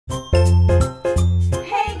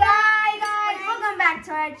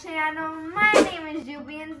is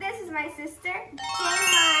Juvi and this is my sister,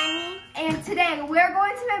 CHALLANGE. and today we're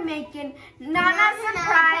going to be making Nana's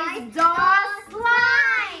surprise doll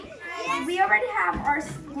slime. Yes. We already have our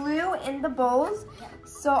glue in the bowls,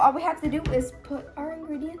 so all we have to do is put our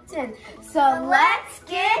ingredients in. So let's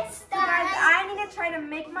get started. Guys, I need to try to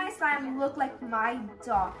make my slime look like my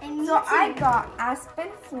doll. So I got Aspen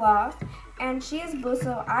Fluff, and she is blue,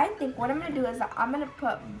 so I think what I'm going to do is I'm going to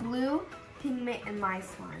put blue pigment in my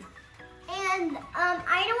slime. And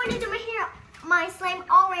I don't want to do my slime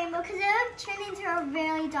all rainbow because it would turn into a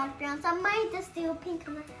very dark brown. So I might just do pink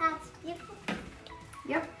on the hats. Beautiful.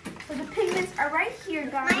 Yep. So the pigments are right here,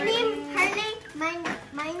 guys. My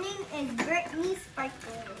name is Britney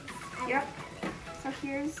Sparkles. Yep. So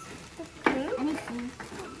here's the pink.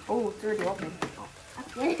 Oh, it's already open.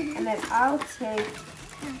 And then I'll take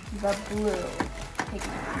the blue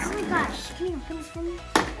pigment. Oh my gosh, can you open this for me?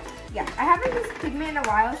 Yeah, I haven't used pigment in a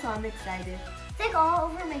while, so I'm excited. It's like all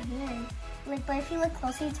over my hand. Like, but if you look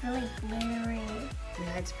closely, it's really glittery.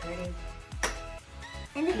 Yeah, it's pretty.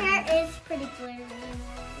 And the hair is pretty glittery.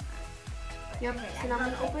 Yep, so now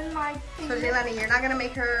I'm gonna open my So pigment. Jaylani, you're not gonna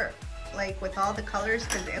make her like with all the colors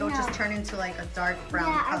because it'll just turn into like a dark brown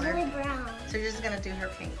color. Yeah, really brown. So you're just gonna do her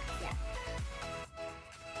pink. Yeah.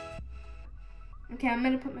 Okay, I'm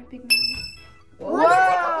gonna put my pigment in. Whoa!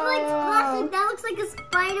 That looks like a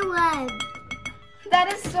spider web.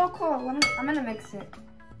 That is so cool. I'm gonna mix it.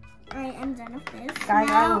 Alright, I'm done with this. Guys,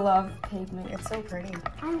 I Now, love pigment. It's so pretty.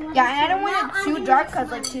 Yeah, and I don't want it too dark because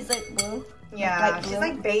like she's like blue. Yeah, Like she's blue.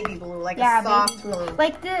 like baby blue, like Yeah, a soft baby blue.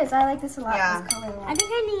 Like this. I like this a lot. Yeah. This color. I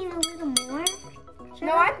think I need a little more.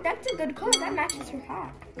 No, that's a good color. That matches her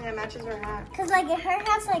hat. Yeah, it matches her hat. Cause like her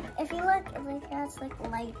has like, if you look, like it has like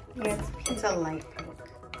light. Yeah, it's a light pink.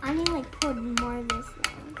 I need like put more of this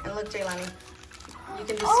now. And look, Jaylani, you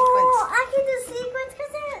can do Oh, I can do sequins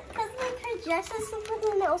cause like her dress is sequins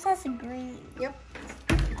and it also has a green. Yep.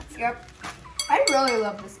 Yep. I really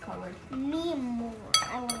love this color. Me more.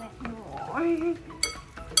 I want it more.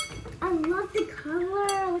 I love the color.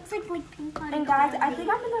 It looks like pink on And guys, I think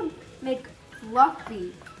I'm gonna make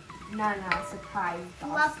Fluffy Nana surprise doll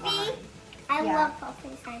Fluffy. slime. I Yeah. love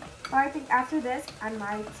Fluffy slime. But I think after this, I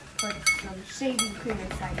might put some shaving cream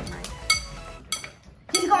inside of mine.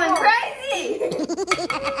 He's going crazy!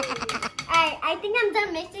 Alright, I think I'm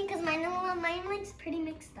done mixing because mine looks pretty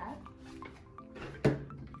mixed up.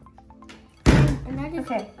 And that is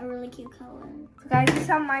Okay. a really cute color. So guys, this is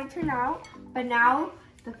how mine turn out. But now,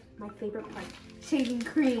 my favorite part, shaving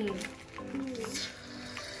cream.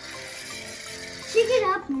 Shake it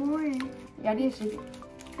up more. Yeah, I need to shake it.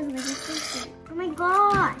 Oh my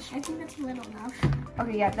gosh, I think that's a little enough.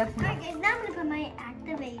 Okay, yeah, that's Alright enough. guys, now I'm gonna put my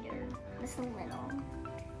activator. Just a little.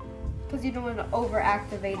 Because you don't want to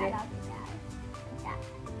over-activate it. Like that.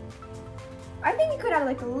 I think you could add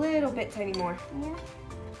like a little bit tiny more. Yeah.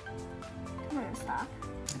 Come on, stop.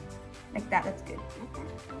 Like that, that's good.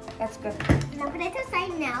 That's good. Now put it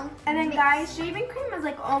aside now. And then guys, shaving cream is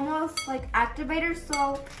like almost like activator.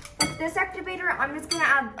 So with this activator, I'm just gonna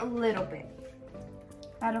add a little bit.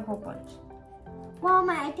 Add a whole bunch. Well,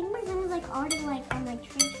 I think my gun is like already like I'm like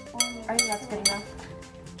transforming. I think that's good enough.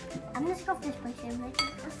 I'm gonna scoff this place in.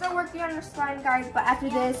 We're still working on our slime, guys, but after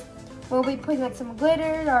this, we'll be putting like some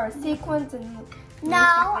glitter or sequins and No,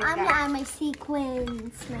 stuff like I'm that. gonna add my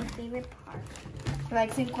sequins. My favorite part. You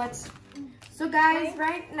like sequins? So guys,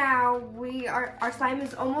 right now our slime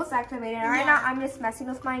is almost activated. And right now I'm just messing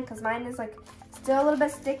with mine because mine is like still a little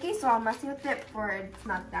bit sticky, so I'm messing with it for it's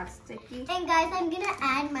not that sticky. And guys, I'm gonna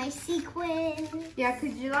add my sequins. Yeah,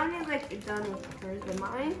 because Jaylani is like done with hers, but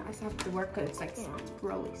mine I still have to work because it's like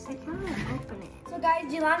really I sticky. can't open it. So guys,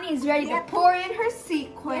 Jaylani is ready to pour in her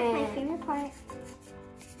sequin. That's my favorite part.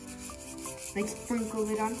 Like sprinkle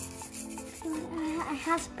it on. I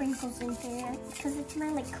have sprinkles in there because it's my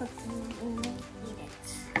like cookie and you eat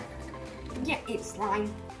it. Yeah, it's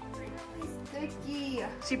slime. Sticky.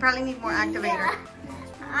 So you probably need more activator.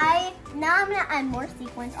 Yeah. Now I'm gonna add more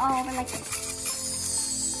sequins all over like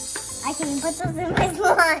this. I can even put those in my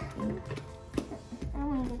slime. I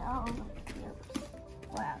don't need it all over.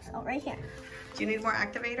 Wow, so right here. Do you need more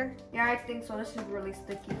activator? Yeah, I think so. This is really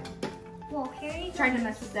sticky. Well, here you go. Trying to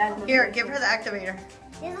mess with that. Here, give her the activator.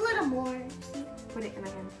 There's a little more. See? Put it in my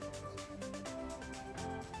hand.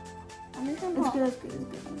 I'm just gonna It's put. good, it's good,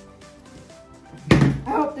 it's good. I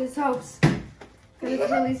hope this helps. Because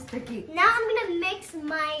it's really sticky. Now I'm gonna mix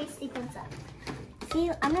my sequins up. See,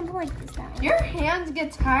 I'm gonna put like this down. Your hands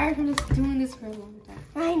get tired from just doing this for a long time.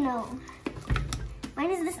 I know.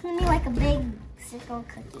 Mine is this gonna be like a big circle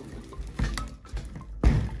cookie.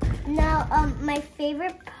 Now, my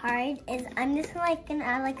favorite heart is I'm just like gonna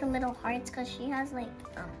add like a little hearts because she has like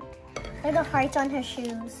little hearts on her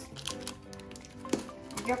shoes.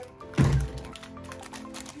 Yep.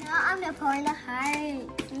 Now I'm gonna pour in the heart.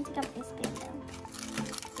 Let me pick up this bit though.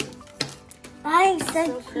 Oh,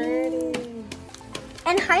 so pretty.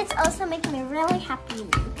 And hearts also make me really happy.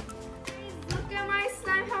 Look at my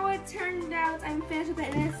slime, how it turned out. I'm finished with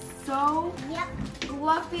it, and it's so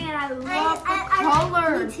fluffy, and I love the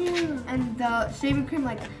color. Me too. And the shaving cream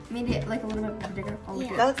like made it like a little bit bigger.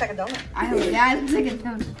 Yeah. That looks like a donut. Yeah, it looks like a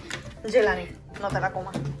donut. Jaylani, no te la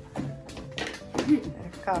comas.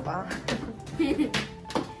 Capa. You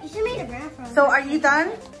should make a graph from. So are you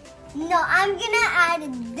done? No, I'm gonna add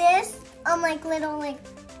this like little like.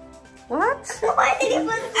 What? Why did you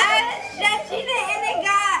put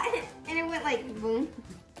And it went like boom.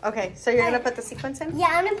 Okay, so you're gonna put the sequins in? Yeah,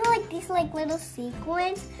 I'm gonna put like these like little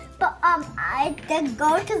sequins, but the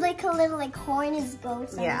goat is like a little like horn is goat.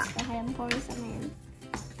 So Yeah. let's go ahead and pour some in.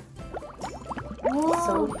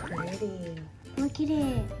 So pretty. Look at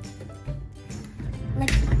it.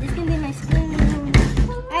 Like this can be my spoon.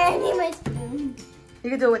 I need my spoon. You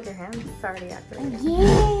can do it with your hands. It's already activated.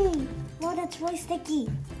 Yay! Wow, that's really sticky.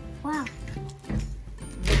 Wow.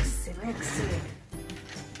 Mix it.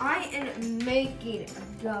 I am making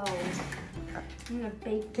dough. I'm gonna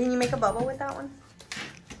bake. Can you make a bubble with that one?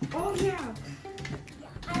 Oh yeah.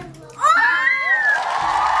 That's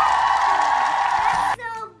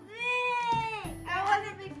so big. I want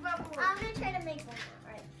a big bubble. I'm gonna try to make one.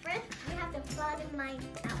 Alright, first we have to flood mine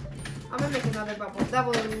out. I'm gonna make another bubble. That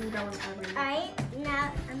one. Alright,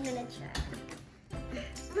 now I'm gonna try.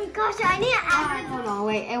 Oh my gosh, I need to add Hold on,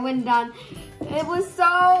 wait. It went down. It was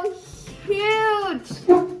so huge.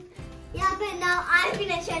 Yeah, but now I'm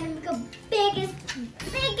gonna try to make a biggest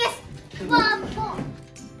bubble.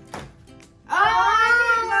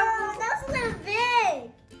 Oh, That's a little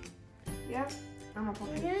big. yep. I'm gonna pop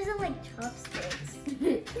it. Those are like chopsticks.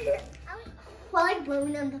 While I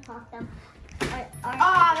blowing them to pop them. Oh,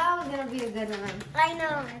 that was gonna be a good one. I know.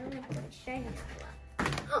 I don't know what it's shiny.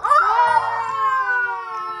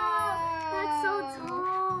 That's so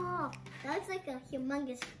tall. That's like a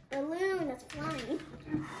humongous balloon that's flying.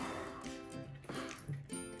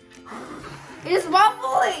 It's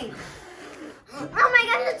bubbling. Oh my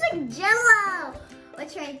gosh, it's like Jello.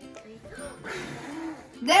 Let's try.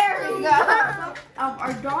 There we go. Of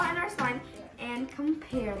our dough and our slime, and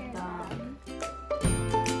compare them.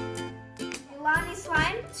 Jaylani's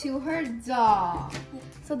slime to her doll.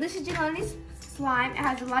 So this is Jaylani's slime. It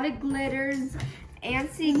has a lot of glitters and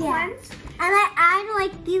sequins. Yeah. And I add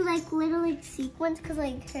like these like little like sequins because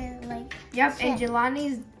like her like. Yep. shit. And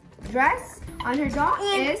Jaylani's dress on her doll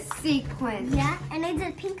is sequins. Yeah, and I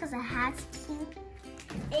did pink because the hat's pink.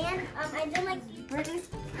 And I did like Britney's.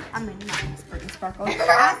 I mean, not Britney Sparkle.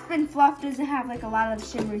 Aspen Fluff doesn't have like a lot of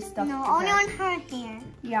shimmery stuff. no, to only her. on her hair.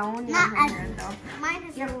 Yeah, only Not on her hair though. Mine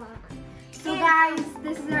is a lot. So guys,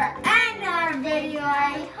 this is our end of our video.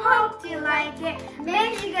 I hope you like it.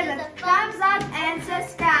 Make sure you give it a thumbs up and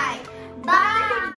subscribe.